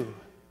do.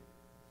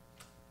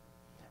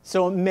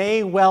 So it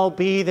may well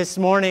be this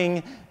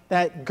morning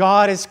that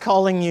God is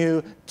calling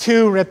you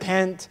to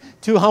repent,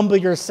 to humble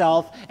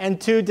yourself,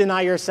 and to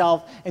deny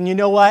yourself. And you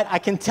know what? I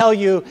can tell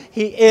you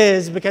He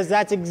is, because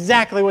that's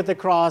exactly what the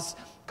cross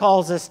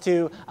calls us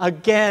to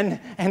again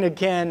and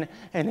again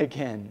and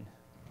again.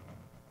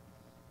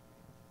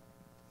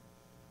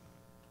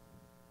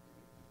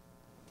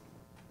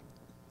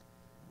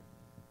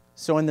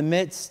 So in the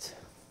midst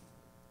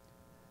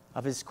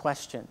of his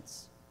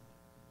questions,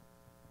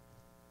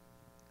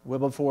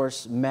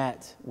 Wilberforce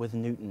met with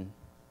Newton.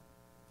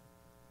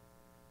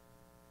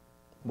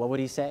 What would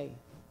he say?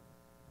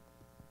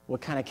 What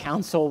kind of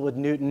counsel would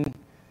Newton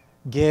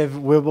give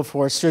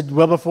Wilberforce? Should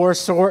Wilberforce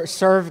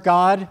serve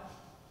God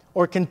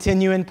or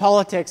continue in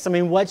politics? I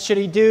mean, what should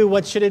he do?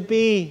 What should it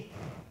be?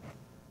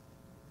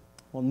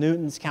 Well,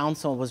 Newton's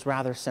counsel was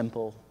rather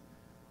simple,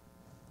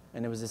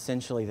 and it was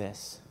essentially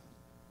this.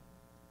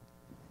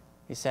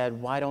 He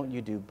said, why don't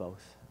you do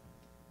both?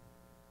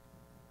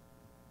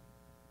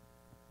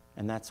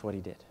 And that's what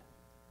he did.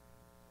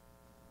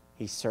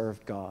 He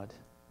served God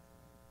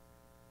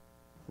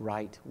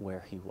right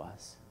where he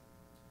was.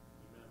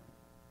 Amen.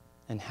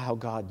 And how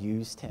God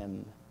used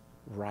him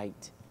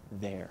right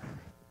there.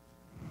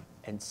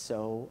 And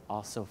so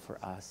also for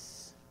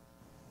us,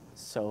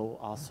 so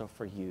also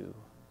for you,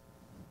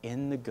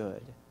 in the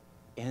good,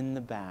 in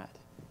the bad,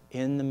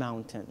 in the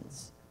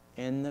mountains,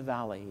 in the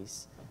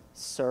valleys,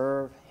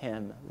 serve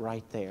him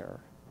right there,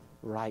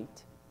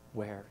 right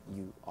where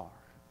you are.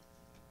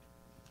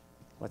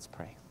 Let's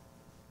pray.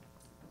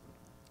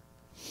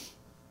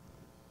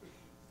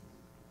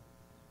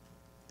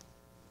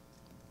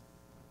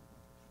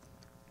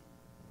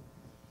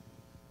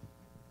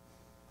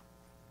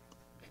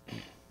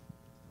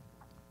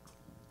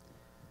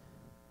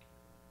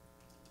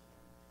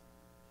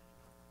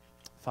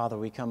 Father,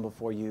 we come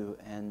before you,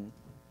 and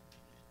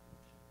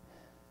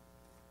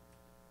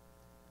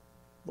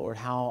Lord,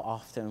 how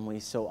often we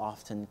so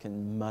often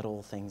can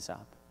muddle things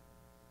up.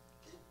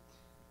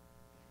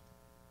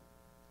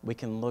 We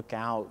can look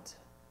out,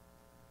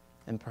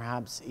 and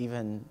perhaps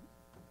even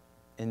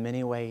in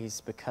many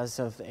ways, because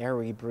of the air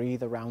we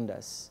breathe around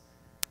us,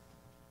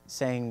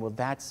 saying, well,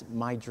 that's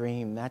my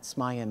dream, that's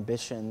my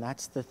ambition,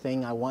 that's the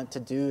thing I want to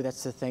do,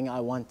 that's the thing I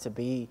want to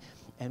be.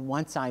 And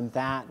once I'm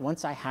that,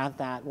 once I have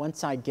that,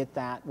 once I get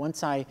that,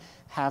 once I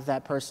have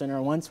that person,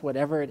 or once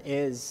whatever it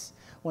is,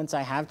 once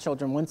I have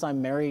children, once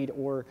I'm married,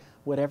 or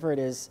whatever it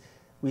is,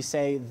 we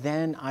say,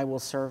 then I will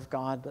serve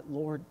God. But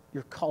Lord,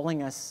 you're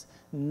calling us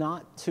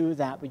not to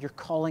that, but you're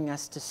calling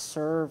us to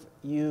serve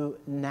you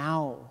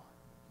now.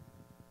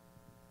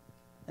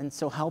 And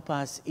so help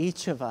us,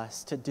 each of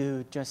us, to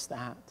do just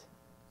that.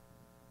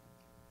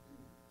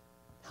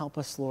 Help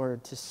us,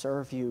 Lord, to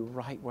serve you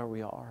right where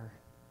we are.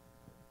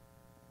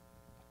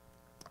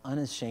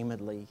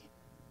 Unashamedly,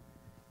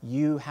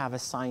 you have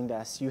assigned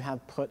us, you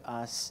have put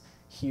us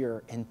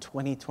here in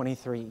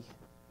 2023.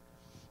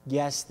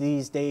 Yes,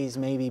 these days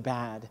may be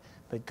bad,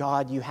 but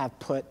God, you have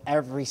put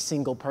every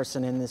single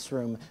person in this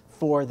room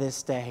for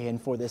this day and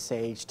for this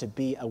age to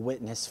be a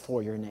witness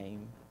for your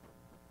name.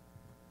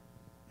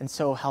 And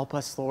so help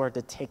us, Lord,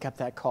 to take up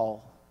that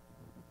call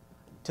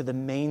to the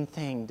main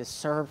thing, to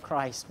serve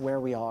Christ where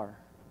we are.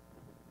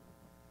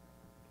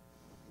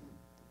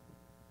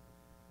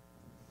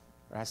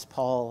 Or as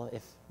Paul,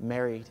 if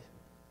married,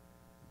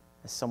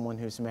 as someone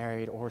who's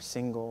married, or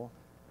single,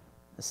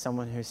 as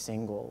someone who's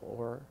single,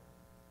 or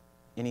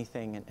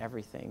anything and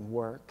everything,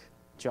 work,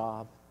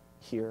 job,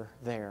 here,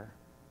 there.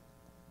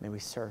 May we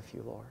serve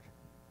you, Lord.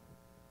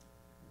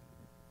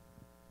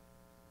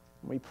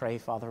 We pray,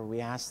 Father,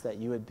 we ask that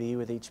you would be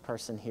with each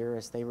person here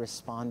as they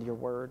respond to your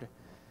word,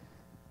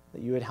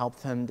 that you would help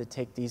them to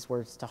take these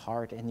words to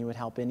heart, and you would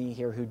help any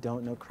here who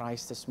don't know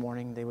Christ this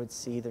morning, they would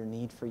see their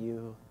need for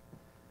you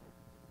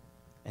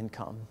and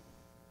come.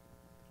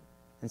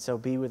 And so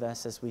be with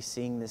us as we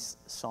sing this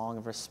song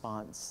of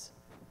response,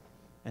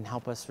 and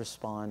help us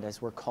respond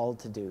as we're called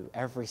to do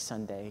every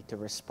Sunday, to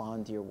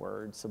respond to your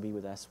word. So be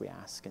with us, we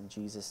ask in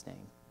Jesus' name.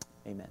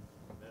 Amen.